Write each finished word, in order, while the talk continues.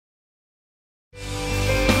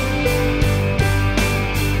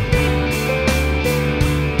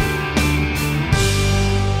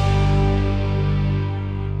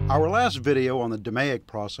last video on the DMAIC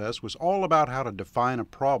process was all about how to define a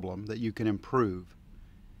problem that you can improve.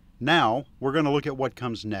 Now we're going to look at what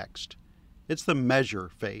comes next. It's the measure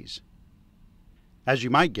phase. As you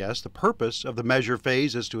might guess, the purpose of the measure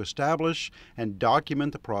phase is to establish and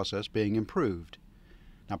document the process being improved.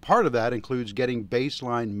 Now, part of that includes getting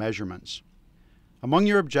baseline measurements. Among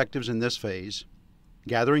your objectives in this phase,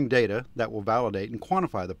 gathering data that will validate and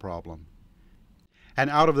quantify the problem. And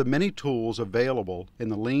out of the many tools available in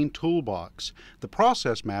the Lean toolbox, the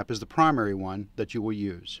process map is the primary one that you will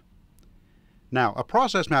use. Now, a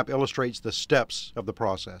process map illustrates the steps of the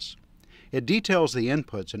process. It details the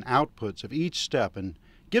inputs and outputs of each step and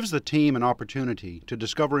gives the team an opportunity to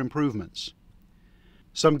discover improvements.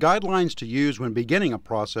 Some guidelines to use when beginning a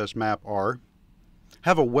process map are: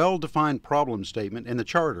 have a well-defined problem statement in the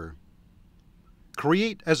charter.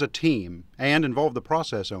 Create as a team and involve the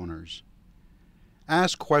process owners.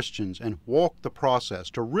 Ask questions and walk the process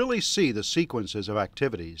to really see the sequences of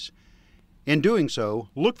activities. In doing so,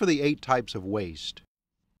 look for the 8 types of waste.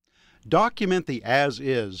 Document the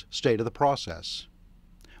as-is state of the process.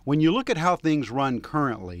 When you look at how things run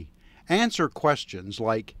currently, answer questions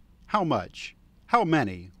like how much, how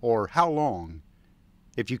many, or how long.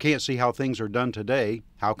 If you can't see how things are done today,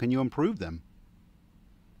 how can you improve them?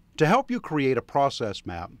 To help you create a process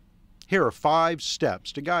map, here are 5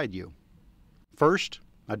 steps to guide you. First,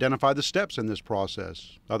 identify the steps in this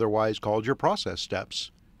process, otherwise called your process steps.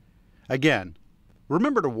 Again,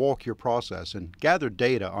 remember to walk your process and gather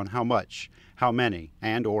data on how much, how many,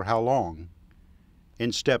 and/or how long.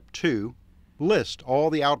 In step 2, list all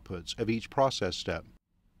the outputs of each process step.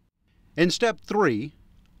 In step 3,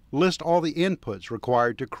 list all the inputs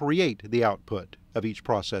required to create the output of each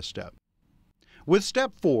process step. With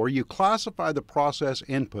step 4, you classify the process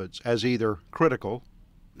inputs as either critical,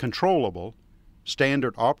 controllable,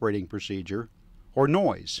 standard operating procedure, or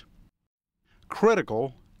noise.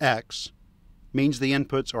 Critical, X, means the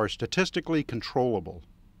inputs are statistically controllable.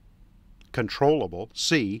 Controllable,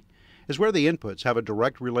 C, is where the inputs have a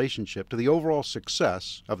direct relationship to the overall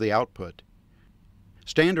success of the output.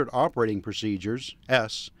 Standard operating procedures,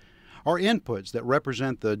 S, are inputs that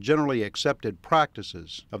represent the generally accepted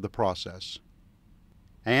practices of the process.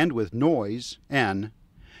 And with noise, N,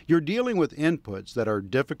 you're dealing with inputs that are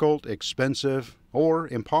difficult, expensive, or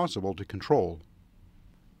impossible to control.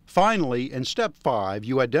 Finally, in step 5,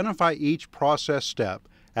 you identify each process step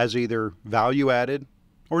as either value-added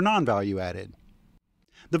or non-value-added.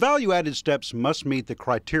 The value-added steps must meet the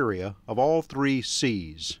criteria of all 3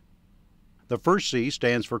 C's. The first C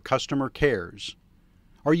stands for customer cares.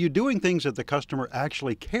 Are you doing things that the customer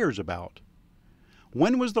actually cares about?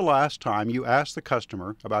 When was the last time you asked the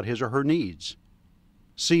customer about his or her needs?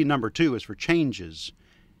 C number 2 is for changes.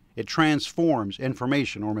 It transforms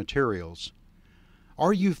information or materials.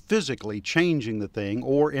 Are you physically changing the thing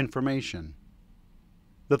or information?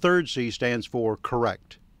 The third C stands for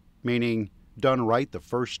correct, meaning done right the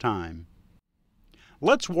first time.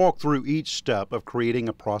 Let's walk through each step of creating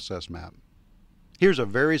a process map. Here's a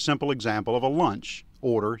very simple example of a lunch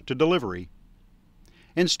order to delivery.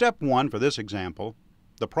 In step 1 for this example,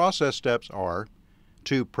 the process steps are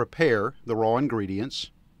to prepare the raw ingredients,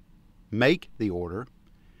 make the order,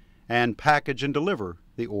 and package and deliver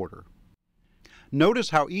the order. Notice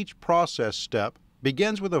how each process step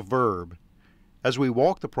begins with a verb. As we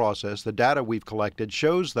walk the process, the data we've collected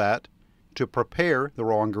shows that to prepare the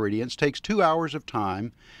raw ingredients takes 2 hours of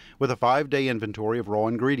time with a 5-day inventory of raw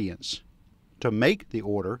ingredients. To make the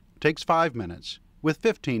order takes 5 minutes with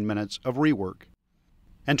 15 minutes of rework.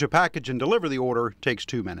 And to package and deliver the order takes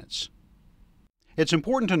 2 minutes. It's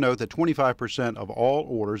important to note that 25% of all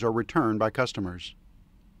orders are returned by customers.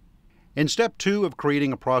 In step 2 of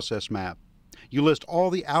creating a process map, you list all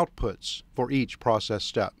the outputs for each process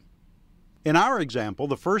step. In our example,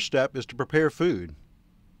 the first step is to prepare food.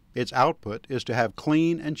 Its output is to have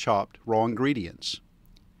clean and chopped raw ingredients.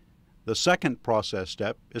 The second process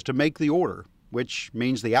step is to make the order, which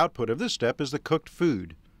means the output of this step is the cooked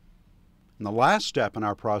food. And the last step in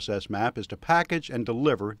our process map is to package and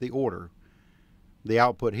deliver the order. The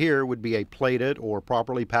output here would be a plated or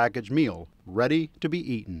properly packaged meal, ready to be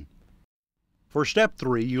eaten. For step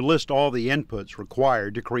 3, you list all the inputs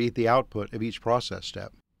required to create the output of each process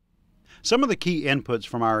step. Some of the key inputs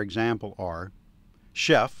from our example are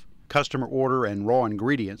chef, customer order and raw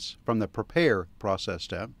ingredients from the prepare process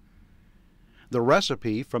step. The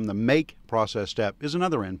recipe from the make process step is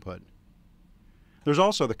another input. There's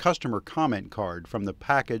also the customer comment card from the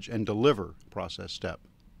package and deliver process step.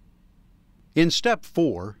 In step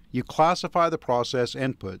 4, you classify the process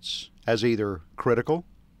inputs as either critical,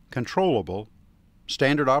 controllable,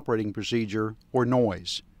 standard operating procedure, or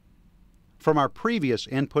noise. From our previous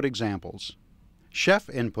input examples, chef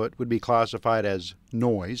input would be classified as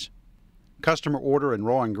noise, customer order and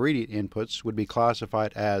raw ingredient inputs would be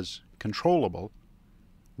classified as controllable,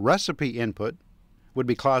 recipe input would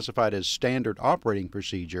be classified as standard operating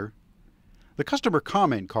procedure, the customer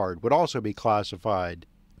comment card would also be classified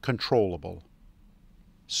controllable.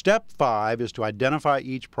 Step 5 is to identify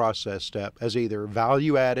each process step as either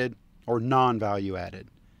value-added or non-value-added.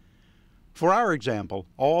 For our example,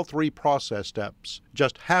 all 3 process steps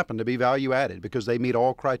just happen to be value-added because they meet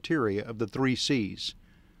all criteria of the 3 C's.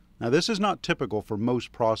 Now, this is not typical for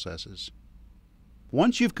most processes.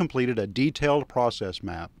 Once you've completed a detailed process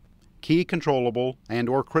map, key controllable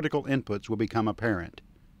and/or critical inputs will become apparent.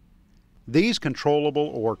 These controllable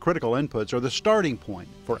or critical inputs are the starting point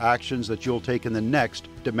for actions that you'll take in the next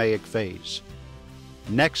DMAIC phase.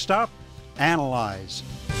 Next stop, analyze.